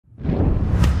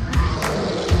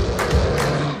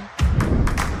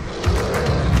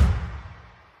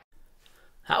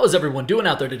How's everyone doing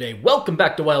out there today? Welcome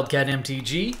back to Wildcat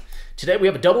MTG. Today we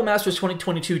have a Double Masters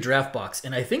 2022 draft box,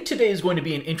 and I think today is going to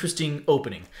be an interesting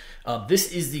opening.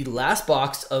 This is the last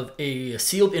box of a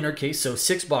sealed inner case, so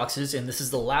 6 boxes, and this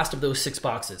is the last of those 6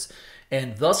 boxes.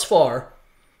 And thus far,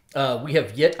 I've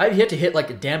yet to hit like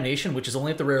a Damnation, which is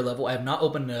only at the rare level. I have not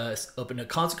opened a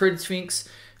Consecrated Sphinx,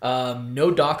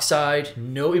 no Dockside,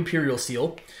 no Imperial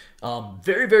Seal.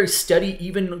 Very, very steady,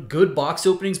 even good box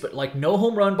openings, but like no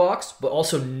home run box, but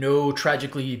also no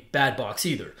tragically bad box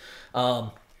either.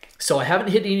 So I haven't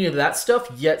hit any of that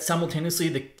stuff yet.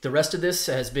 Simultaneously, the rest of this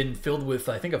has been filled with,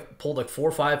 I think I've pulled like 4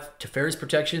 or 5 Teferi's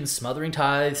Protections, Smothering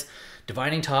Tithes,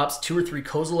 Divining Tops, 2 or 3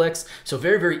 Kozileks. So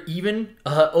very, very even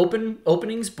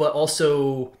openings, but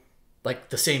also like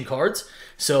the same cards.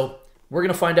 So we're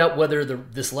going to find out whether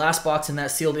this last box in that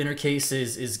sealed inner case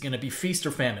is going to be feast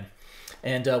or famine.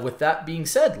 And with that being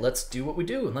said, let's do what we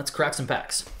do and let's crack some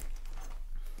packs.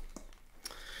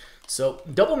 So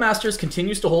Double Masters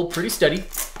continues to hold pretty steady.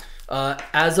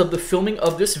 As of the filming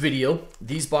of this video,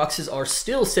 these boxes are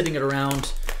still sitting at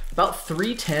around about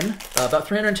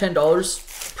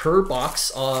 $310 per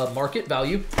box market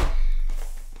value.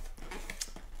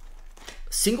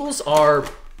 Singles are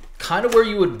kind of where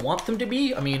you would want them to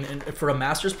be. I mean, for a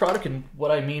Masters product, and what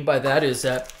I mean by that is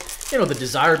that, you know, the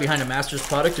desire behind a Masters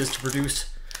product is to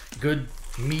produce good,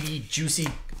 meaty, juicy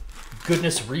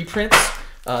goodness reprints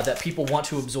that people want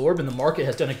to absorb, and the market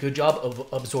has done a good job of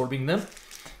absorbing them.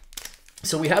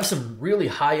 So we have some really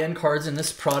high-end cards in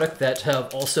this product that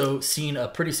have also seen a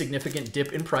pretty significant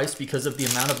dip in price because of the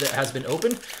amount of that has been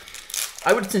opened.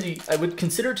 I would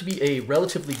consider it to be a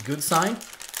relatively good sign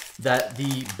that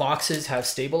the boxes have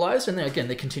stabilized, and then again,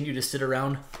 they continue to sit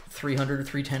around 300 to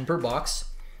 310 per box.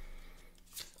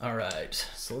 All right,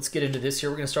 so let's get into this here.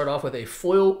 We're going to start off with a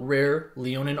foil rare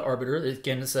Leonin Arbiter.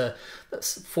 Again,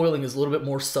 foiling is a little bit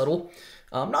more subtle.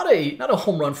 Not a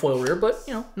home run foil rare, but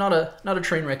you know, not a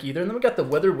train wreck either. And then we got the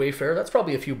Weathered Wayfarer. That's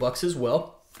probably a few bucks as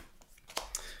well.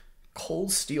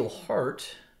 Cold Steel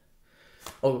Heart.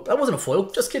 Oh, that wasn't a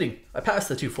foil. Just kidding. I passed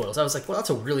the 2 foils. I was like, well,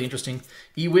 that's a really interesting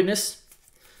E-Witness.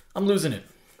 I'm losing it.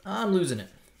 I'm losing it.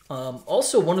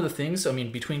 Also, one of the things, I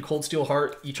mean, between Cold Steel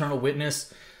Heart, Eternal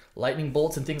Witness, Lightning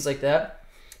Bolts, and things like that,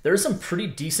 there's some pretty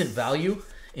decent value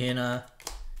in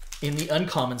the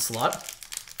uncommon slot,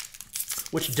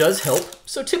 which does help.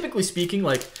 So typically speaking,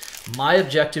 like my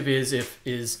objective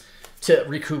is to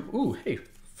recoup. Ooh, hey,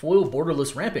 foil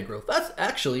Borderless Rampant Growth. That's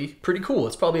actually pretty cool.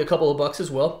 It's probably a couple of bucks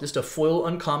as well. Just a foil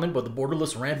uncommon, but the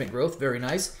Borderless Rampant Growth, very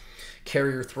nice.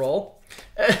 Carrier Thrall.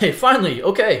 Hey, finally,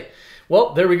 okay.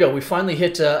 Well, there we go. We finally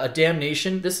hit a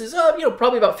Damnation. This is, you know,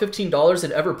 probably about $15,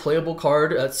 an ever playable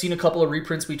card. It's seen a couple of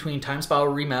reprints between Time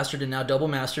Spiral Remastered and now Double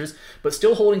Masters, but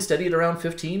still holding steady at around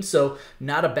 15, so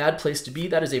not a bad place to be.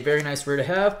 That is a very nice rare to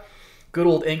have. Good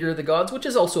old Anger of the Gods, which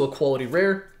is also a quality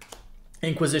rare.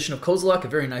 Inquisition of Kozilek, a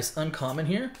very nice uncommon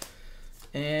here.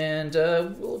 And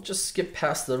we'll just skip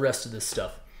past the rest of this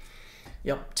stuff.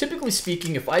 Yep. Typically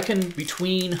speaking, if I can,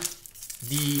 between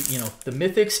the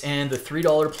mythics and the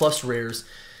 $3 plus rares,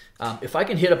 if I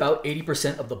can hit about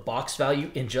 80% of the box value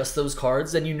in just those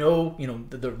cards, then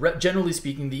generally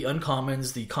speaking, the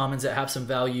uncommons, the commons that have some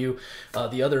value,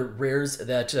 the other rares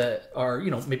that are, you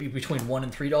know, maybe between $1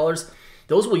 and $3,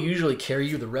 those will usually carry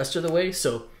you the rest of the way.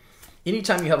 So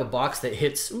anytime you have a box that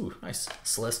hits, ooh, nice,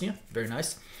 Celestia, very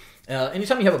nice.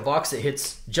 Anytime you have a box that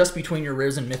hits just between your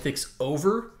rares and mythics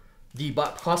over the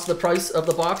cost of the price of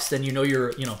the box, then you know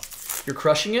you're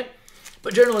crushing it.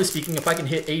 But generally speaking, if I can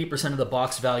hit 80% of the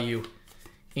box value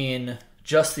in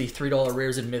just the $3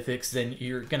 rares and mythics, then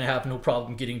you're going to have no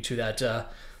problem getting to that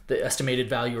the estimated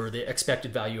value or the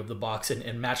expected value of the box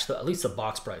and match at least the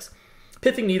box price.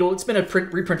 Pithing Needle, it's been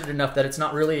reprinted enough that it's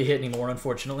not really a hit anymore,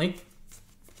 unfortunately.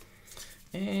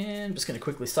 And I'm just going to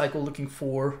quickly cycle looking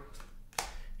for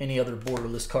any other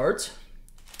borderless cards,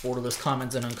 borderless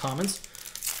commons and uncommons.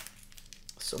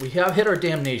 So we have hit our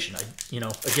Damnation.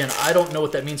 Again, I don't know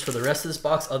what that means for the rest of this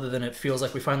box, other than it feels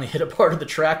like we finally hit a part of the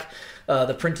track,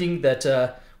 the printing that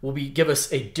will give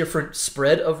us a different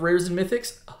spread of rares and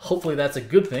mythics. Hopefully that's a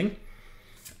good thing.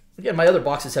 Again, my other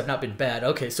boxes have not been bad.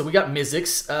 Okay, so we got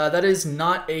Mizzix. That is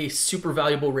not a super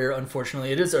valuable rare,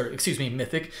 unfortunately. It is, or excuse me,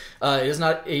 mythic. It is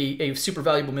not a super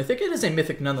valuable mythic. It is a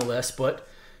mythic nonetheless, but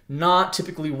not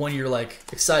typically one you're like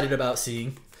excited about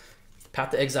seeing.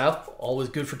 Path to Exile, always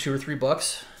good for 2 or 3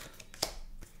 bucks.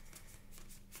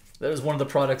 That is one of the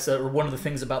products, or one of the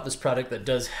things about this product that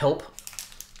does help,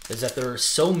 is that there are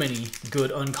so many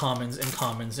good uncommons and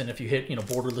commons, and if you hit,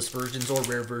 borderless versions or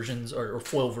rare versions or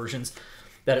foil versions,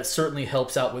 that it certainly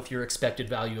helps out with your expected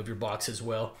value of your box as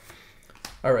well.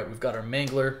 All right, we've got our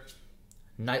Mangler,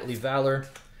 Knightly Valor,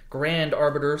 Grand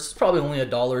Arbiters, it's probably only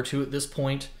 $1 or $2 at this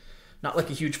point. Not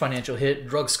like a huge financial hit.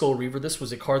 Drug Skull Reaver, this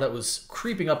was a card that was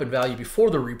creeping up in value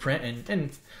before the reprint,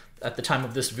 and at the time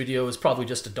of this video is probably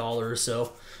just $1 or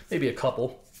so, maybe a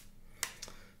couple.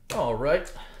 All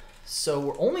right, so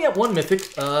we're only at 1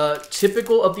 mythic.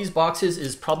 Typical of these boxes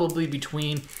is probably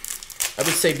between, I would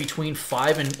say between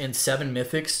 5 and 7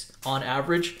 mythics on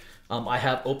average. I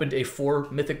have opened a 4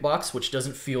 mythic box, which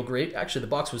doesn't feel great. Actually, the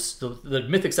box was the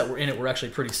mythics that were in it were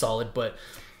actually pretty solid, but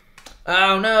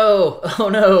oh no,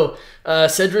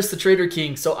 Cedrus the Trader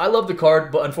King. So I love the card,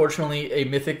 but unfortunately a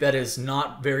mythic that is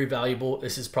not very valuable.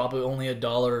 This is probably only $1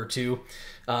 or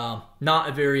 $2. Not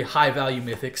a very high value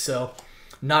mythic, so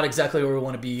not exactly where we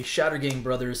want to be. Shattergang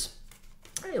Brothers.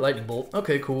 Hey, Lightning Bolt.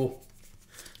 Okay, cool.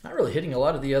 Not really hitting a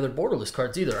lot of the other borderless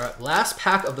cards either. All right, last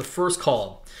pack of the first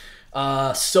column.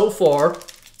 So far,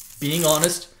 being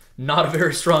honest, not a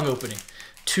very strong opening.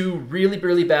 2 really,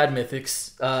 really bad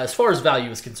mythics. As far as value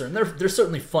is concerned, they're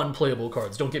certainly fun playable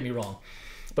cards, don't get me wrong.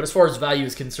 But as far as value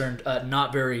is concerned,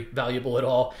 not very valuable at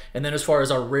all. And then as far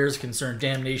as our rare is concerned,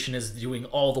 Damnation is doing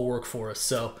all the work for us,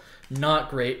 so not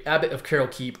great. Abbot of Carol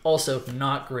Keep, also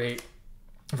not great.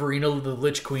 Verena the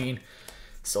Lich Queen.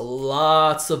 So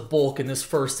lots of bulk in this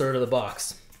first third of the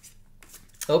box.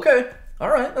 Okay, all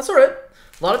right, that's all right.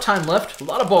 A lot of time left, a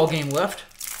lot of ball game left.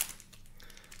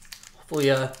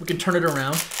 Hopefully we can turn it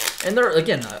around. And there,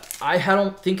 again, I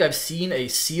don't think I've seen a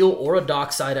seal or a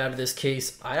dockside out of this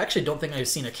case. I actually don't think I've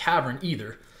seen a cavern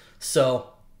either. So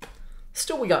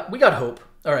still we got hope.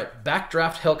 All right,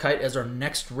 Backdraft Hellkite as our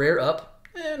next rare up.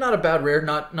 Not a bad rare,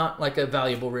 not like a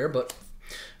valuable rare, but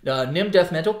Nim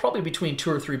Death Mantle, probably between $2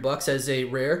 or $3 as a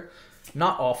rare.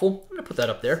 Not awful. I'm gonna put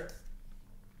that up there.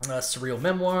 Surreal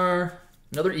Memoir.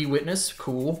 Another E-Witness,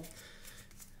 cool.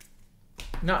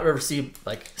 Not ever see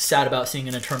like sad about seeing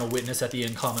an Eternal Witness at the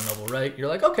uncommon level, right? You're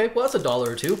like, okay, well that's $1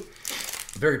 or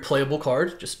 $2. Very playable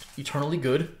card, just eternally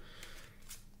good.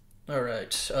 All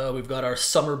right, we've got our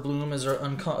Summer Bloom as our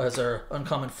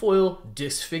uncommon foil.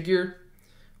 Disfigure.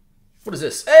 What is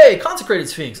this? Hey, Consecrated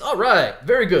Sphinx. All right,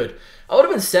 very good. I would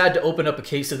have been sad to open up a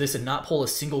case of this and not pull a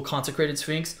single Consecrated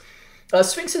Sphinx.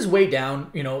 Sphinx is way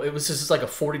down. You know, it was just like a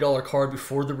 $40 card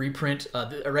before the reprint.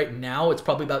 Right now, it's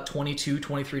probably about $22,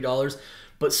 $23.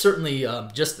 But certainly,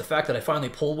 just the fact that I finally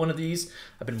pulled one of these,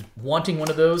 I've been wanting one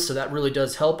of those, so that really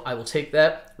does help. I will take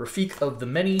that. Rafik of the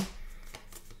Many.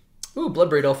 Ooh,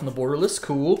 Bloodbraid Elf in the Borderless,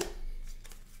 cool.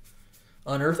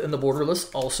 Unearth in the Borderless,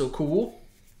 also cool.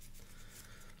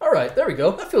 All right, there we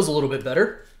go. That feels a little bit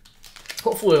better.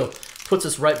 Hopefully, it puts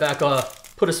us right back.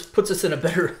 Puts us in a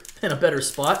better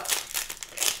spot.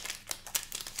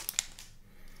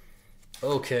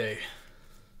 Okay.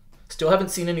 Still haven't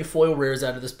seen any foil rares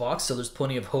out of this box, so there's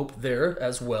plenty of hope there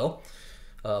as well.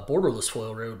 Borderless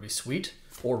foil rare would be sweet.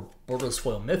 Or borderless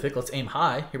foil mythic. Let's aim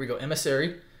high. Here we go.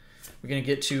 Emissary. We're going to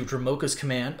get to Dramoka's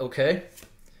Command. Okay.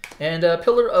 And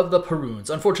Pillar of the Perunes.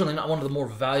 Unfortunately, not one of the more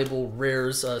valuable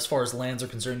rares as far as lands are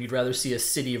concerned. You'd rather see a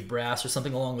City of Brass or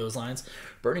something along those lines.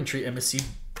 Burning Tree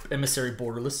Emissary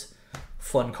Borderless.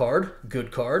 Fun card.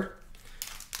 Good card.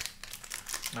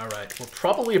 All right, we're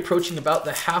probably approaching about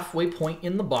the halfway point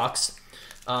in the box.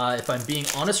 If I'm being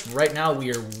honest, right now we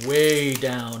are way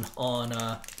down on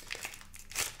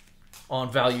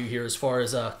value here as far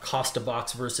as cost to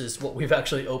box versus what we've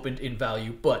actually opened in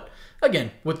value. But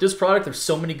again, with this product, there's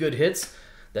so many good hits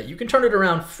that you can turn it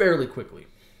around fairly quickly.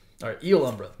 All right, Eel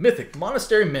Umbra, Mythic,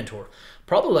 Monastery Mentor.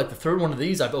 Probably like the third one of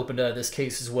these I've opened out of this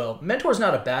case as well. Mentor's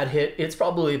not a bad hit. It's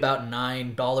probably about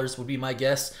 $9 would be my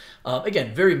guess.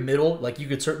 Again, very middle. Like you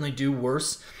could certainly do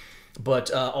worse,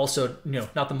 but also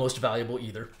not the most valuable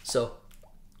either. So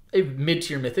a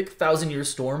mid-tier Mythic, 1,000 Year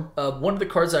Storm. One of the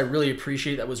cards I really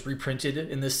appreciate that was reprinted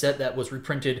in this set, that was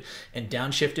reprinted and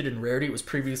downshifted in rarity. It was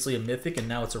previously a Mythic and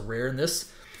now it's a rare in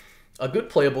this. A good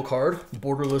playable card,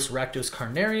 Borderless Rakdos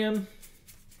Carnarium.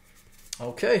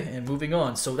 Okay, and moving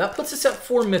on. So that puts us at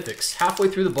 4 Mythics, halfway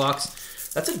through the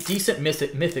box. That's a decent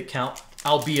mythic count,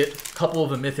 albeit a couple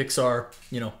of the Mythics are,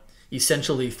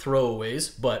 essentially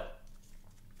throwaways, but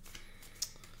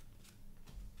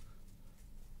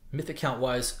Mythic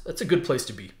count-wise, that's a good place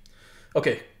to be.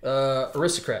 Okay,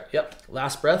 Aristocrat, yep.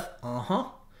 Last Breath,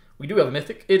 We do have a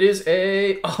Mythic. It is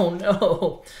a, oh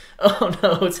no,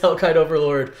 it's Hellkite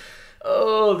Overlord.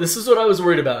 Oh, this is what I was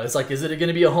worried about. It's like, is it going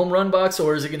to be a home run box,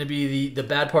 or is it going to be the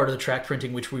bad part of the track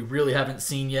printing, which we really haven't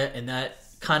seen yet, and that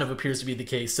kind of appears to be the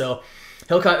case. So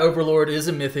Hellkite Overlord is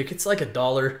a Mythic. It's like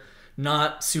 $1,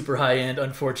 not super high end,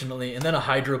 unfortunately. And then a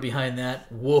Hydro behind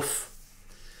that. Woof.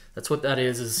 That's what that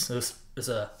is it's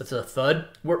a thud.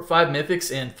 We're 5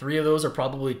 Mythics, and 3 of those are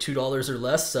probably $2 or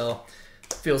less, so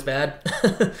Feels bad.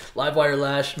 Livewire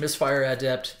Lash, Misfire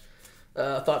Adept,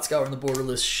 Thought Scour on the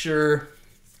borderless, sure.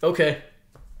 Okay.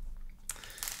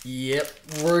 Yep,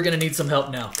 we're gonna need some help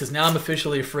now because now I'm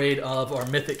officially afraid of our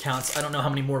mythic counts. I don't know how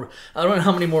many more.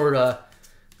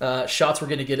 Shots we're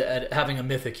gonna get at having a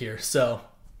mythic here. So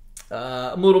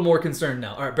I'm a little more concerned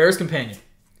now. All right, Bear's Companion,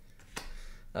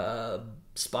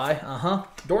 Spy.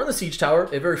 Door in the Siege Tower,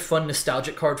 a very fun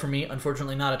nostalgic card for me.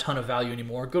 Unfortunately, not a ton of value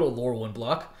anymore. Good old Laurelwind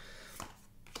block,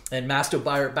 and Bastard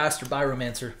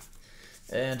Pyromancer,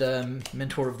 and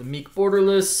Mentor of the Meek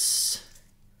Borderless.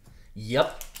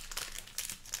 Yep.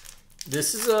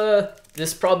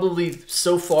 This probably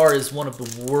so far is one of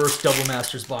the worst Double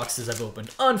Masters boxes I've opened,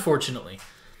 unfortunately.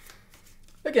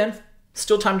 Again,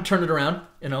 still time to turn it around.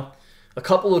 You know, a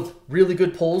couple of really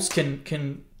good pulls can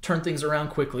turn things around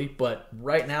quickly, but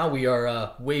right now we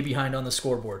are way behind on the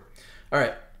scoreboard. All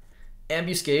right,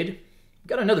 Ambuscade.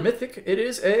 Got another mythic. It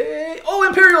is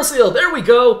Imperial Seal. There we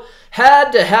go.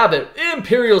 Had to have it.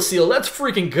 Imperial Seal. Let's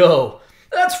freaking go.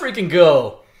 Let's freaking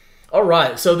go. All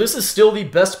right, so this is still the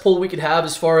best pull we could have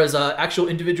as far as actual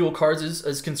individual cards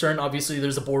is concerned. Obviously,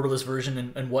 there's a borderless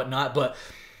version and whatnot, but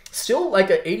still like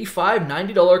a $85,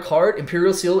 $90 card.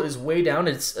 Imperial Seal is way down.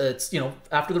 It's you know,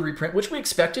 after the reprint, which we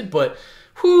expected, but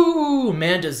whoo,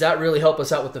 man, does that really help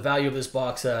us out with the value of this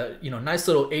box. You know, nice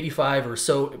little 85 or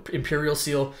so Imperial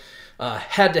Seal.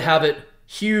 Had to have it.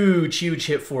 Huge, huge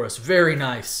hit for us. Very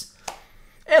nice.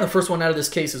 And the first one out of this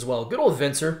case as well. Good old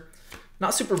Venser.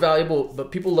 Not super valuable,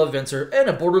 but people love Venser. And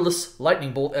a borderless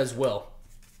Lightning Bolt as well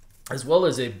as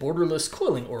a borderless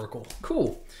Coiling Oracle.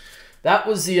 Cool. That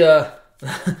was the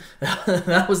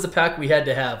that was the pack we had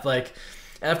to have. Like,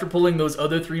 after pulling those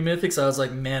other three mythics, I was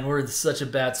like, man, we're in such a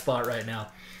bad spot right now.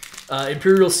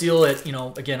 Imperial Seal at, you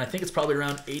know, again, I think it's probably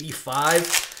around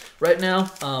 85 right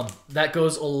now. That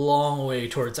goes a long way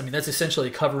towards, I mean, that's essentially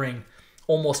covering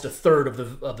almost a third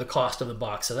of the cost of the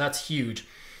box, so that's huge.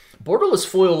 Borderless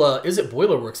foil, is it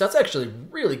Boilerworks? That's actually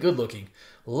really good looking.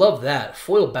 Love that.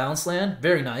 Foil Bounce Land,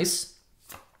 very nice.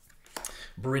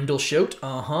 Brindle Shoat,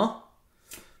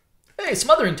 Hey,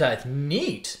 Smothering Tithe,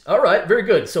 neat. All right, very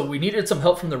good. So we needed some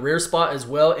help from the rare spot as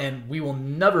well, and we will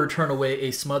never turn away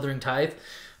a Smothering Tithe.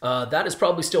 That is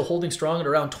probably still holding strong at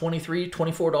around $23,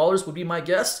 $24 would be my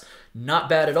guess. Not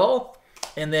bad at all.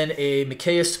 And then a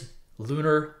Micaeus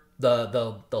Lunar,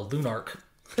 the Lunarch,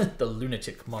 the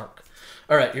Lunatic Mark.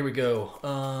 All right, here we go.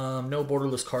 No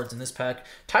borderless cards in this pack.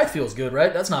 Tithe feels good,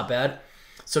 right? That's not bad.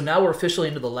 So now we're officially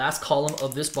into the last column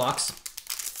of this box.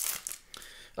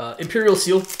 Imperial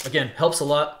Seal, again, helps a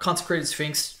lot. Consecrated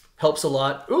Sphinx helps a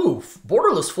lot. Ooh,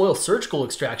 borderless foil Surgical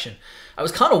Extraction. I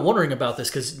was kind of wondering about this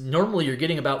because normally you're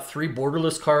getting about 3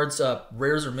 borderless cards,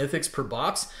 rares or mythics per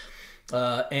box.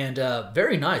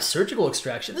 Very nice. Surgical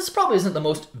Extraction. This probably isn't the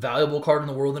most valuable card in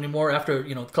the world anymore after,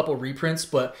 you know, a couple of reprints,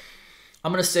 but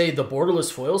I'm going to say the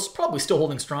borderless foils probably still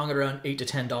holding strong at around $8 to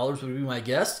 $10 would be my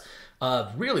guess.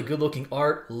 Really good looking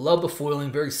art. Love the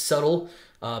foiling. Very subtle.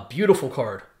 Beautiful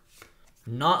card.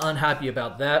 Not unhappy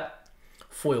about that.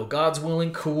 Foil God's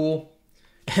Willing. Cool.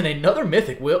 And another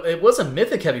mythic. Well, it was a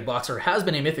mythic heavy box, or has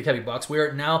been a mythic heavy box. We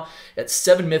are now at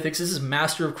 7 mythics. This is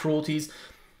Master of Cruelties.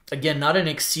 Again, not an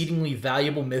exceedingly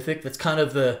valuable mythic. That's kind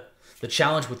of the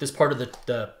challenge with this part of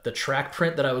the track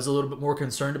print that I was a little bit more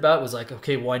concerned about. Was like,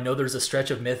 okay, well, I know there's a stretch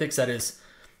of mythics that is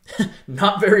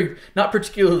not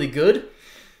particularly good.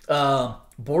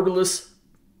 Borderless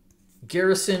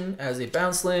Garrison as a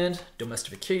bounce land.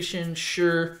 Domestication,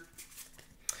 sure.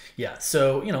 Yeah,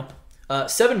 so, you know,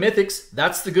 7 mythics,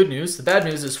 that's the good news. The bad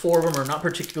news is 4 of them are not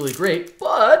particularly great,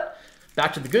 but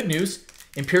back to the good news,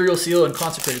 Imperial Seal and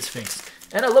Consecrated Sphinx.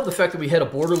 And I love the fact that we had a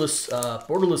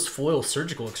borderless foil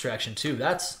Surgical Extraction too.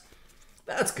 That's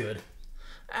good.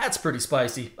 That's pretty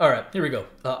spicy. All right, here we go.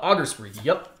 Augur Spree,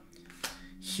 yep.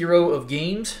 Hero of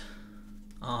Games.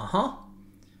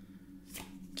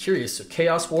 Curious, so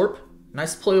Chaos Warp.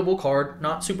 Nice playable card,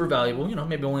 not super valuable, you know,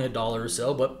 maybe only $1 or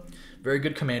so, but very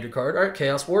good commander card. All right,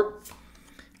 Chaos Warp.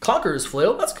 Conqueror's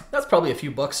Flail, that's probably a few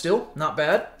bucks still, not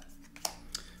bad.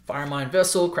 Firemine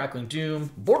Vessel, Crackling Doom,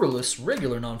 borderless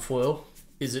regular non-foil.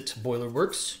 Is it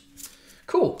Boilerworks?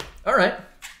 Cool. All right.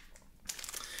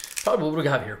 Probably what do we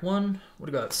got here? What do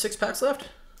we got? 6 packs left?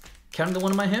 Counting the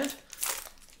one in my hand?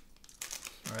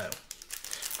 All right.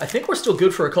 I think we're still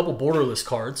good for a couple borderless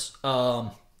cards.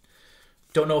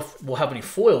 Don't know if we'll have any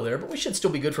foil there, but we should still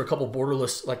be good for a couple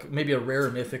borderless, like maybe a rare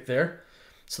mythic there.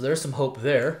 So there's some hope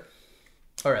there.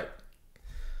 All right.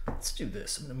 Let's do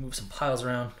this. I'm going to move some piles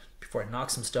around before I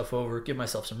knock some stuff over, give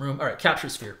myself some room. All right, Capture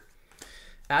Sphere.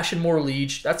 Ashenmore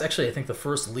Liege. That's actually, I think, the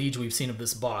first Liege we've seen of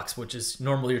this box, which is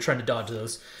normally you're trying to dodge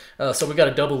those. So we got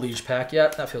a double Liege pack. Yeah,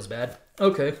 that feels bad.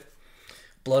 Okay.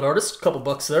 Blood Artist, a couple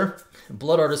bucks there.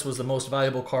 Blood Artist was the most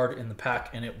valuable card in the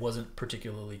pack, and it wasn't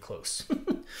particularly close.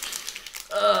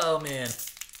 Oh, man.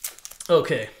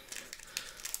 Okay.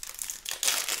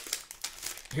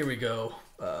 Here we go.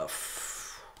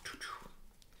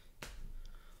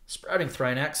 Sprouting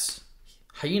Thrynax.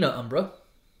 Hyena Umbra.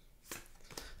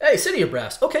 Hey, City of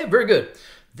Brass. Okay, very good.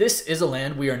 This is a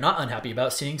land we are not unhappy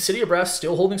about seeing. City of Brass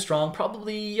still holding strong.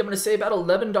 Probably, I'm going to say about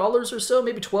 $11 or so,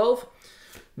 maybe 12.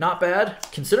 Not bad,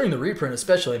 considering the reprint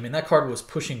especially. I mean, that card was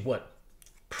pushing, what,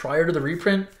 prior to the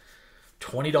reprint?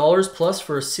 $20 plus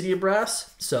for a City of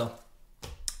Brass. So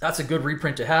that's a good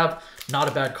reprint to have. Not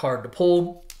a bad card to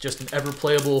pull. Just an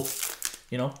ever-playable,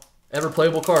 you know,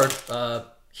 ever-playable card.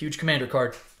 Huge commander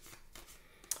card.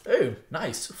 Oh,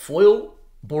 nice. Foil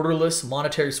borderless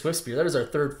monetary Swift Spear. That is our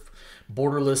third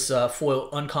borderless foil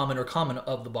uncommon or common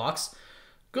of the box.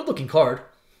 Good looking card.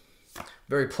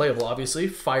 Very playable, obviously.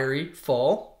 Fiery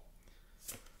Fall.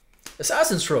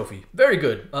 Assassin's Trophy. Very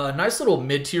good. Nice little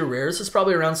mid-tier rare. This is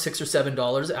probably around $6 or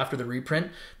 $7 after the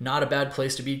reprint. Not a bad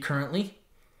place to be currently.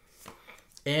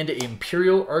 And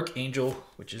Imperial Archangel,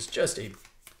 which is just a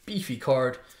beefy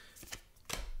card.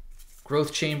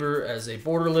 Growth Chamber as a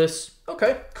borderless.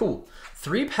 Okay, cool.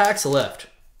 3 packs left.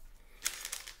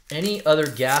 Any other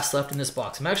gas left in this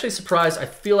box? I'm actually surprised. I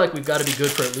feel like we've got to be good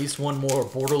for at least one more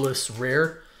borderless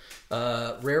rare.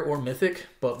 Rare or mythic,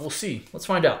 but we'll see. Let's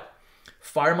find out.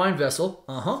 Firemine Vessel.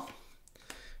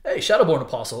 Hey, Shadowborn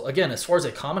Apostle. Again, as far as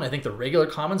a common, I think the regular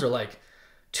commons are like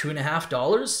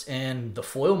 $2.50, and the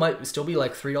foil might still be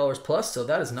like $3 plus, so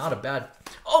that is not a bad...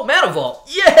 Oh, Mana Vault!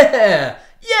 Yeah!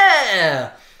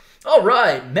 Yeah! All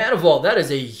right, Mana Vault. That is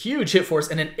a huge hit for us,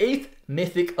 and an 8th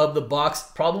mythic of the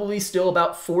box, probably still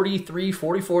about $43,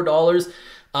 $44.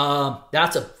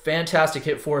 That's a fantastic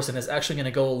hit for us, and is actually going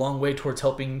to go a long way towards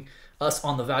helping us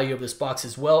on the value of this box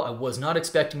as well. I was not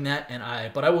expecting that,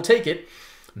 but I will take it.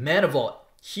 Mana Vault.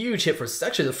 Huge hit for us. It's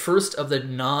actually the first of the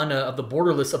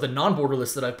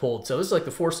non-borderless that I pulled. So this is like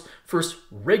the first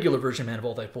regular version of Mana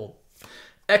Vault I pulled.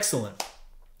 Excellent.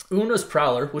 Una's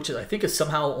Prowler, which I think is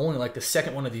somehow only like the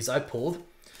second one of these I pulled.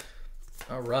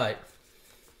 All right.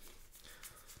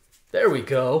 There we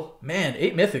go. Man,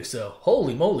 8 mythics though.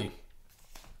 Holy moly.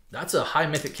 That's a high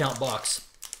mythic count box.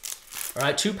 All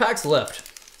right, 2 packs left.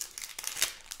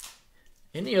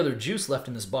 Any other juice left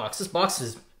in this box? This box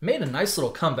has made a nice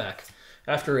little comeback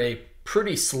after a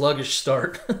pretty sluggish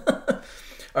start. All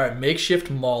right, Makeshift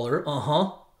Mauler.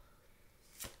 Oh,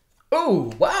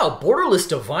 wow, Borderless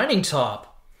Divining Top.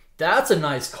 That's a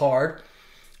nice card.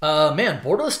 Man,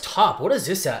 Borderless Top, what is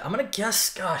this at? I'm going to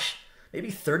guess, gosh,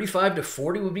 maybe 35 to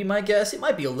 40 would be my guess. It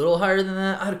might be a little higher than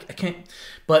that. I can't,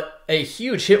 but a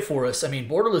huge hit for us. I mean,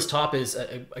 Borderless Top is,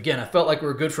 again, I felt like we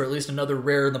were good for at least another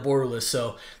rare in the Borderless,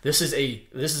 so this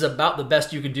is about the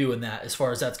best you can do in that as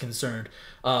far as that's concerned.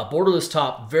 Borderless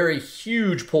Top, very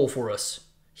huge pull for us.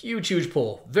 Huge, huge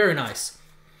pull. Very nice.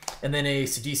 And then a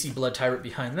Sidisi Blood Tyrant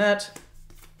behind that.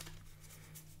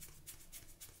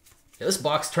 Yeah, this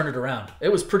box turned it around.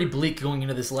 It was pretty bleak going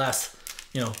into this last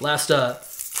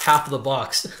half of the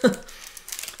box.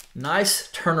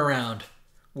 Nice turnaround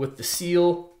with the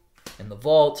seal and the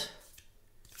vault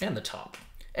and the top.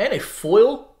 And a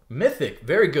foil mythic.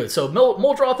 Very good. So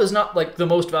Muldroth is not like the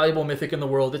most valuable mythic in the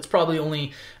world. It's probably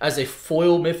only, as a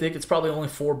foil mythic, it's probably only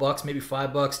 $4, maybe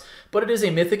 $5. But it is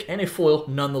a mythic and a foil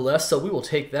nonetheless, so we will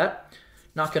take that.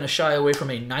 Not going to shy away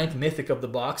from a 9th mythic of the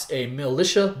box, a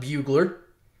Militia Bugler.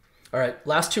 All right,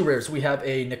 last 2 rares. We have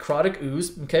a Necrotic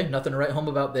Ooze. Okay, nothing to write home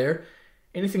about there.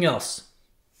 Anything else?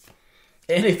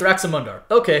 And a Thraxamundar.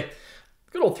 Okay,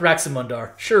 good old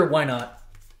Thraxamundar. Sure, why not?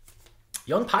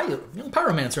 Young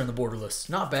Pyromancer in the Borderless.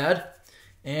 Not bad.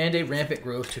 And a Rampant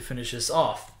Growth to finish us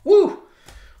off. Woo!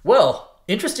 Well,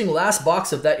 interesting last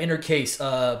box of that inner case.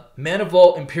 Mana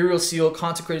Vault, Imperial Seal,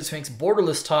 Consecrated Sphinx,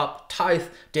 Borderless Top, Tithe,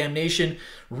 Damnation.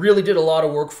 Really did a lot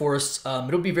of work for us.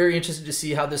 It'll be very interesting to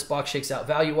see how this box shakes out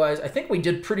value-wise. I think we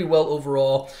did pretty well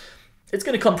overall. It's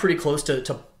going to come pretty close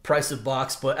to price of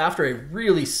box, but after a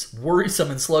really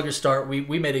worrisome and sluggish start,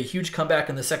 we made a huge comeback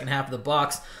in the second half of the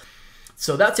box.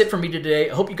 So that's it for me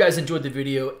today. I hope you guys enjoyed the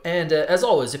video, and as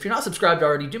always, if you're not subscribed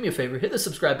already, do me a favor, hit the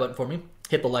subscribe button for me,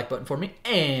 hit the like button for me,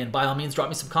 and by all means, drop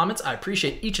me some comments. I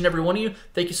appreciate each and every one of you.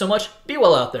 Thank you so much. Be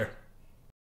well out there.